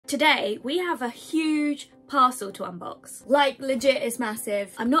today we have a huge parcel to unbox. Like, legit, it's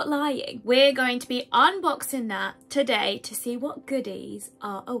massive. I'm not lying. We're going to be unboxing that today to see what goodies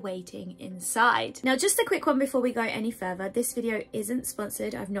are awaiting inside. Now, just a quick one before we go any further. This video isn't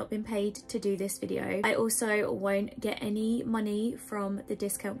sponsored. I've not been paid to do this video. I also won't get any money from the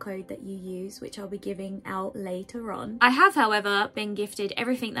discount code that you use, which I'll be giving out later on. I have, however, been gifted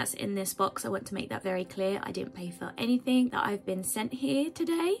everything that's in this box. I want to make that very clear. I didn't pay for anything that I've been sent here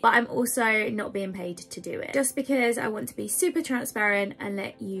today, but I'm also not being paid to do it, just because I want to be super transparent and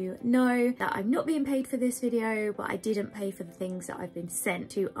let you know that I'm not being paid for this video, but I didn't pay for the things that I've been sent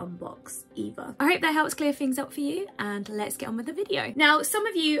to unbox either. I hope that helps clear things up for you, and let's get on with the video. Now, some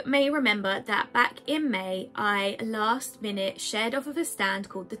of you may remember that back in May, I last minute shared off of a stand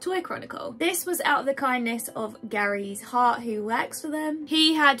called the Toy Chronicle. This was out of the kindness of Gary's heart, who works for them.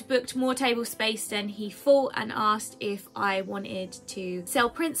 He had booked more table space than he thought and asked if I wanted to sell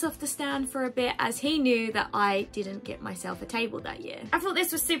prints off the stand for a bit, as he knew that I didn't get myself a table that year. I thought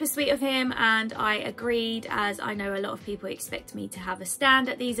this was super sweet of him, and I agreed, as I know a lot of people expect me to have a stand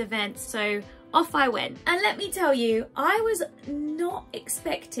at these events, so off I went. And let me tell you, I was not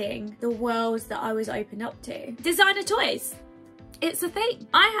expecting the worlds that I was opened up to. Designer toys. It's a thing.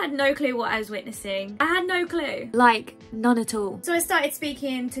 I had no clue what I was witnessing. I had no clue. Like, none at all. So I started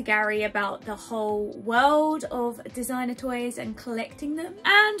speaking to Gary about the whole world of designer toys and collecting them,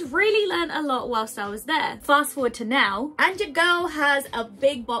 and really learned a lot whilst I was there. Fast forward to now, and your girl has a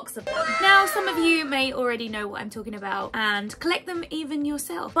big box of them. Now, some of you may already know what I'm talking about and collect them even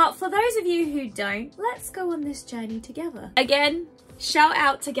yourself. But for those of you who don't, let's go on this journey together. Again, shout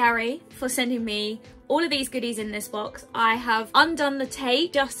out to Gary for sending me all of these goodies in this box. I have undone the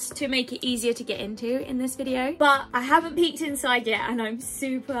tape just to make it easier to get into in this video, but I haven't peeked inside yet, and I'm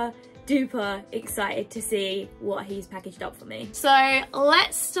super duper excited to see what he's packaged up for me. So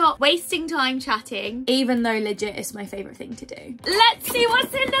let's stop wasting time chatting, even though legit it's my favorite thing to do. Let's see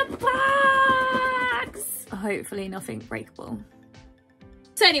what's in the box. Hopefully nothing breakable.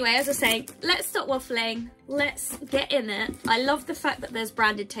 So anyway, as I say, let's stop waffling. Let's get in it. I love the fact that there's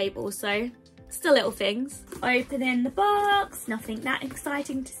branded tables, so it's the little things. Opening the box, nothing that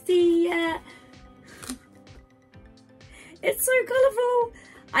exciting to see yet. It's so colourful.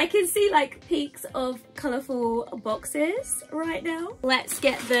 I can see like peaks of colourful boxes right now. Let's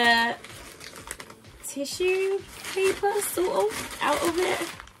get the tissue paper sort of out of it.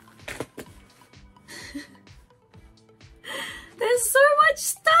 There's so much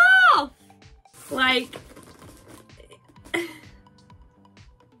stuff! Like,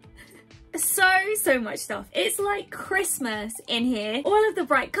 so much stuff. It's like Christmas in here. All of the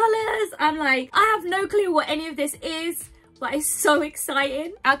bright colours. I'm like, I have no clue what any of this is, but it's so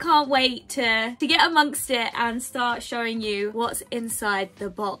exciting. I can't wait to get amongst it and start showing you what's inside the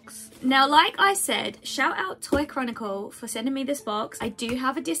box. Now, like I said, shout out Toy Chronicle for sending me this box. I do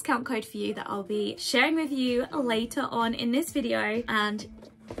have a discount code for you that I'll be sharing with you later on in this video, and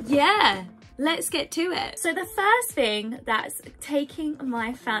yeah, let's get to it. So the first thing that's taking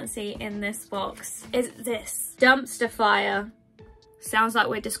my fancy in this box is this dumpster fire. Sounds like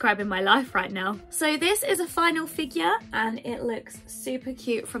we're describing my life right now. So this is a final figure, and it looks super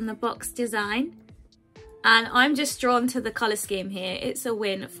cute from the box design. And I'm just drawn to the colour scheme here. It's a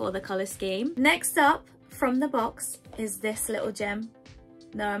win for the colour scheme. Next up from the box is this little gem.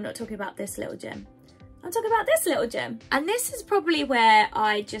 No, I'm not talking about this little gem. I'm talking about this little gem. And this is probably where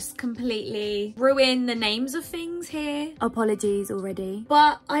I just completely ruin the names of things here. Apologies already.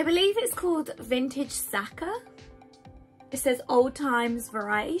 But I believe it's called Vintage Saka. It says Old Times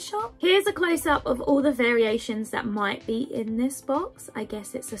Variety Shop. Here's a close-up of all the variations that might be in this box. I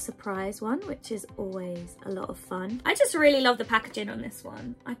guess it's a surprise one, which is always a lot of fun. I just really love the packaging on this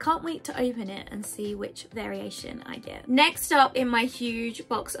one. I can't wait to open it and see which variation I get. Next up in my huge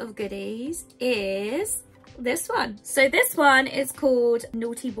box of goodies is this one. So this one is called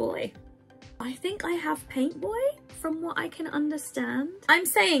Naughty Boy. I think I have Paint Boy, from what I can understand. I'm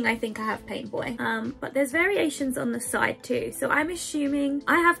saying I think I have Paint Boy, but there's variations on the side too. So I'm assuming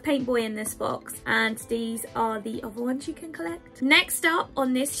I have Paint Boy in this box, and these are the other ones you can collect. Next up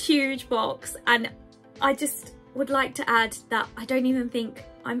on this huge box, and I just would like to add that I don't even think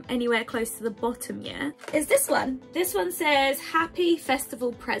I'm anywhere close to the bottom yet, is this one. This one says Happy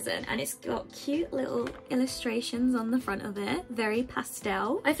Festival Present, and it's got cute little illustrations on the front of it, very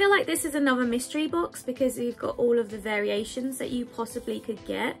pastel. I feel like this is another mystery box because you've got all of the variations that you possibly could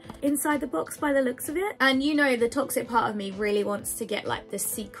get inside the box by the looks of it. And you know, the toxic part of me really wants to get like the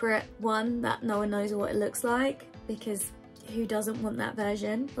secret one that no one knows what it looks like, because Who doesn't want that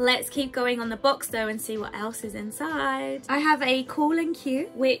version? Let's keep going on the box though and see what else is inside. I have a Cool and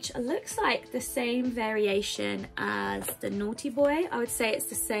Cute, which looks like the same variation as the Naughty Boy. I would say it's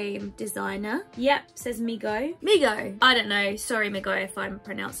the same designer. Yep, says Migo. Migo! I don't know, sorry Migo if I'm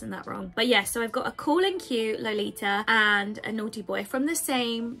pronouncing that wrong. But yeah, so I've got a Cool and Cute Lolita and a Naughty Boy from the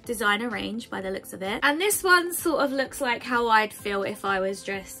same designer range by the looks of it. And this one sort of looks like how I'd feel if I was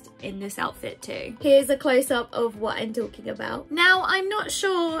dressed in this outfit too. Here's a close-up of what I'm talking about. Now, I'm not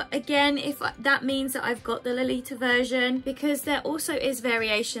sure, again, if that means that I've got the Lolita version, because there also is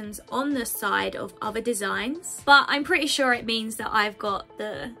variations on the side of other designs, but I'm pretty sure it means that I've got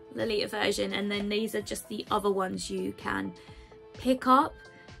the Lolita version, and then these are just the other ones you can pick up.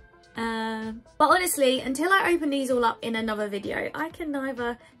 But honestly, until I open these all up in another video, I can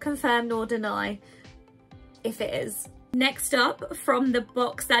neither confirm nor deny if it is. Next up, from the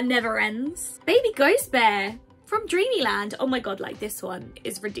box that never ends, Baby Ghost Bear from Dreamyland. Oh my god, like this one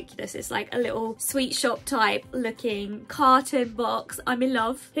is ridiculous. It's like a little sweet shop type looking carton box. I'm in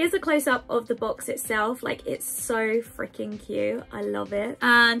love. Here's a close-up of the box itself. Like, it's so freaking cute. I love it.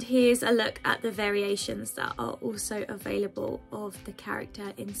 And here's a look at the variations that are also available of the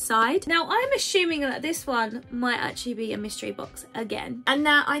character inside. Now, I'm assuming that this one might actually be a mystery box again, and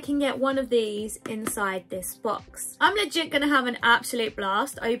that I can get one of these inside this box. I'm legit gonna have an absolute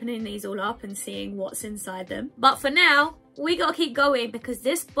blast opening these all up and seeing what's inside them. But for now, we gotta keep going because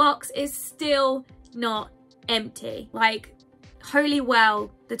this box is still not empty. Like, holy well,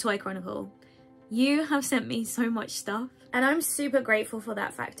 the Toy Chronicle. You have sent me so much stuff, and I'm super grateful for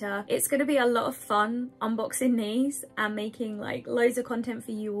that factor. It's going to be a lot of fun unboxing these and making like loads of content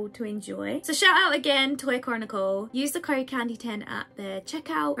for you all to enjoy. So shout out again, Toy Chronicle. Use the code Candy10 at the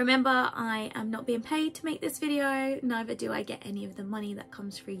checkout. Remember, I am not being paid to make this video, neither do I get any of the money that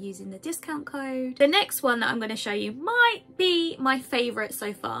comes through using the discount code. The next one that I'm going to show you might be my favourite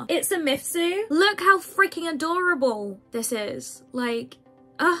so far. It's a Mifzu. Look how freaking adorable this is. Like,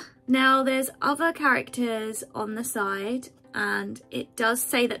 ugh. Now there's other characters on the side, and it does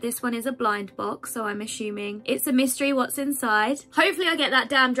say that this one is a blind box, so I'm assuming it's a mystery what's inside. Hopefully I get that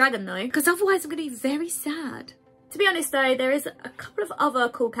damn dragon though, because otherwise I'm going to be very sad. To be honest though, there is a couple of other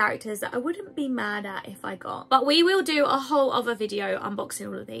cool characters that I wouldn't be mad at if I got. But we will do a whole other video unboxing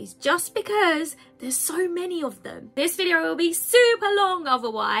all of these, just because there's so many of them. This video will be super long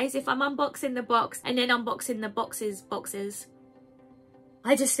otherwise if I'm unboxing the box and then unboxing the boxes.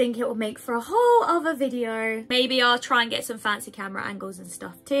 I just think it will make for a whole other video. Maybe I'll try and get some fancy camera angles and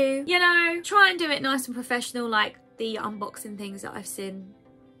stuff too. You know, try and do it nice and professional like the unboxing things that I've seen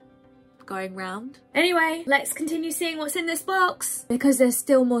going round. Anyway, let's continue seeing what's in this box because there's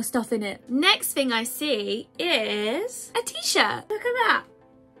still more stuff in it. Next thing I see is a t-shirt. Look at that.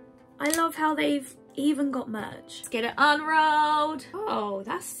 I love how they've even got merch. Let's get it unrolled. Oh,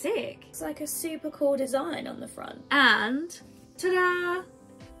 that's sick. It's like a super cool design on the front. And ta-da!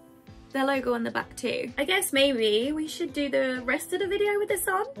 Their logo on the back too. I guess maybe we should do the rest of the video with this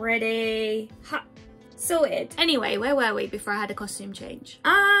on. Ready? Ha! Sorted. Anyway, where were we before I had a costume change?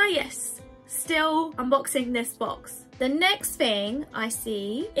 Ah, yes. Still unboxing this box. The next thing I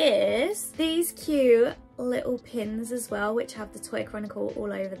see is these cute little pins as well, which have the Toy Chronicle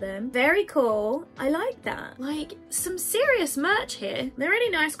all over them. Very cool. I like that. Like, some serious merch here. They're really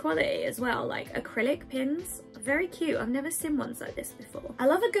nice quality as well, like acrylic pins. Very cute. I've never seen ones like this before. I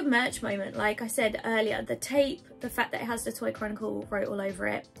love a good merch moment. Like I said earlier, the tape, the fact that it has the Toy Chronicle wrote all over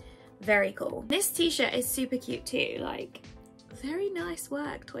it, very cool. This t-shirt is super cute too. Like, very nice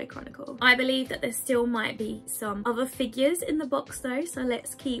work, Toy Chronicle. I believe that there still might be some other figures in the box though, so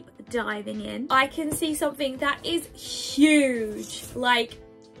let's keep diving in. I can see something that is huge, like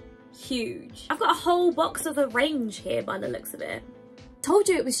huge. I've got a whole box of a range here by the looks of it. Told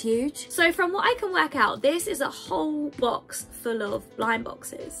you it was huge. So from what I can work out, this is a whole box full of blind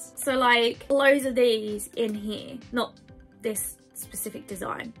boxes. So like loads of these in here, not this specific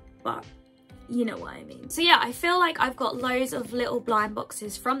design, but you know what I mean. So yeah, I feel like I've got loads of little blind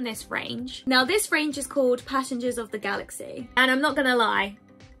boxes from this range. Now this range is called Passengers of the Galaxy. And I'm not gonna lie,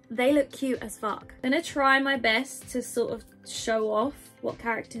 they look cute as fuck. I'm gonna try my best to sort of show off what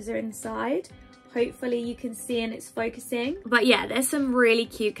characters are inside. Hopefully you can see and it's focusing. But yeah, there's some really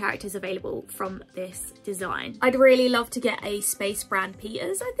cute characters available from this design. I'd really love to get a Space Brand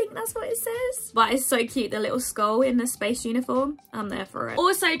Peters, I think that's what it says. But it's so cute, the little skull in the space uniform. I'm there for it.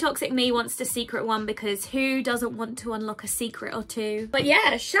 Also, Toxic Me wants to secret one because who doesn't want to unlock a secret or two? But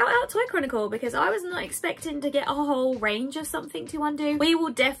yeah, shout out Toy Chronicle because I was not expecting to get a whole range of something to undo. We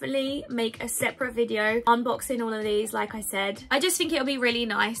will definitely make a separate video unboxing all of these, like I said. I just think it'll be really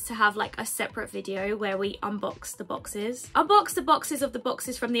nice to have like a separate video video where we unbox the boxes. Unbox the boxes of the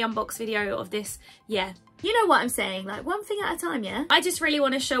boxes from the unbox video of this, yeah. You know what I'm saying, like one thing at a time, yeah? I just really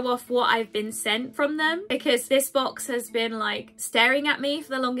want to show off what I've been sent from them because this box has been like staring at me for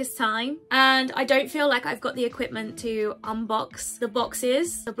the longest time and I don't feel like I've got the equipment to unbox the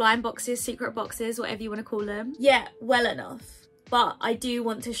boxes, the blind boxes, secret boxes, whatever you want to call them, yeah, well enough. But I do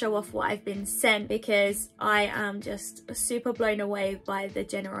want to show off what I've been sent because I am just super blown away by the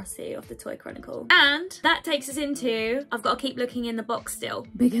generosity of the Toy Chronicle. And that takes us into, I've got to keep looking in the box still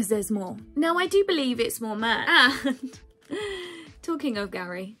because there's more. Now I do believe it's more merch. And talking of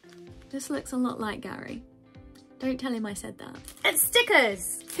Gary, this looks a lot like Gary. Don't tell him I said that. It's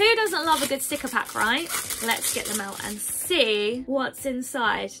stickers. Who doesn't love a good sticker pack, right? Let's get them out and see what's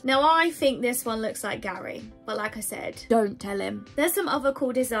inside. Now, I think this one looks like Gary, but like I said, don't tell him. There's some other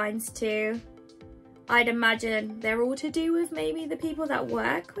cool designs too. I'd imagine they're all to do with maybe the people that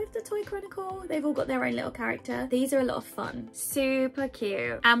work with the Toy Chronicle. They've all got their own little character. These are a lot of fun. Super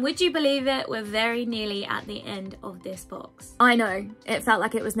cute. And would you believe it? We're very nearly at the end of this box. I know, it felt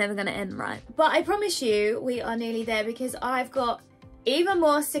like it was never gonna end, right? But I promise you, we are nearly there because I've got even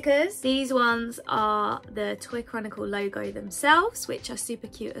more stickers. These ones are the Toy Chronicle logo themselves, which are super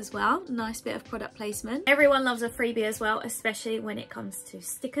cute as well. Nice bit of product placement. Everyone loves a freebie as well, especially when it comes to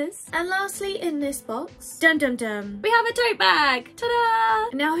stickers. And lastly, in this box, dum dum dum, we have a tote bag.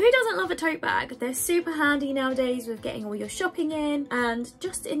 Ta-da! Now, who doesn't love a tote bag? They're super handy nowadays with getting all your shopping in, and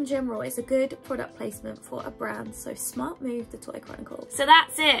just in general, it's a good product placement for a brand. So smart move, the Toy Chronicle. So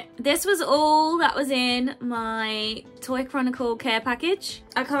that's it. This was all that was in my Toy Chronicle care package.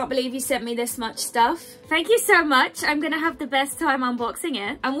 I can't believe you sent me this much stuff. Thank you so much. I'm gonna have the best time unboxing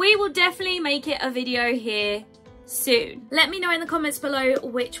it, and we will definitely make it a video here soon. Let me know in the comments below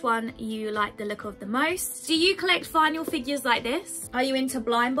which one you like the look of the most. Do you collect vinyl figures like this? Are you into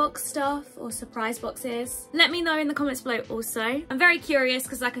blind box stuff or surprise boxes? Let me know in the comments below also. I'm very curious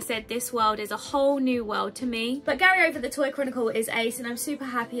because like I said, this world is a whole new world to me. But Gary over the Toy Chronicle is ace, and I'm super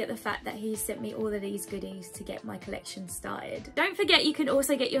happy at the fact that he sent me all of these goodies to get my collection started. Don't forget you can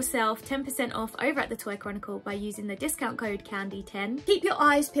also get yourself 10% off over at the Toy Chronicle by using the discount code CANDY10. Keep your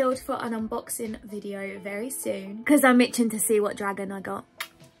eyes peeled for an unboxing video very soon, because I'm itching to see what dragon I got.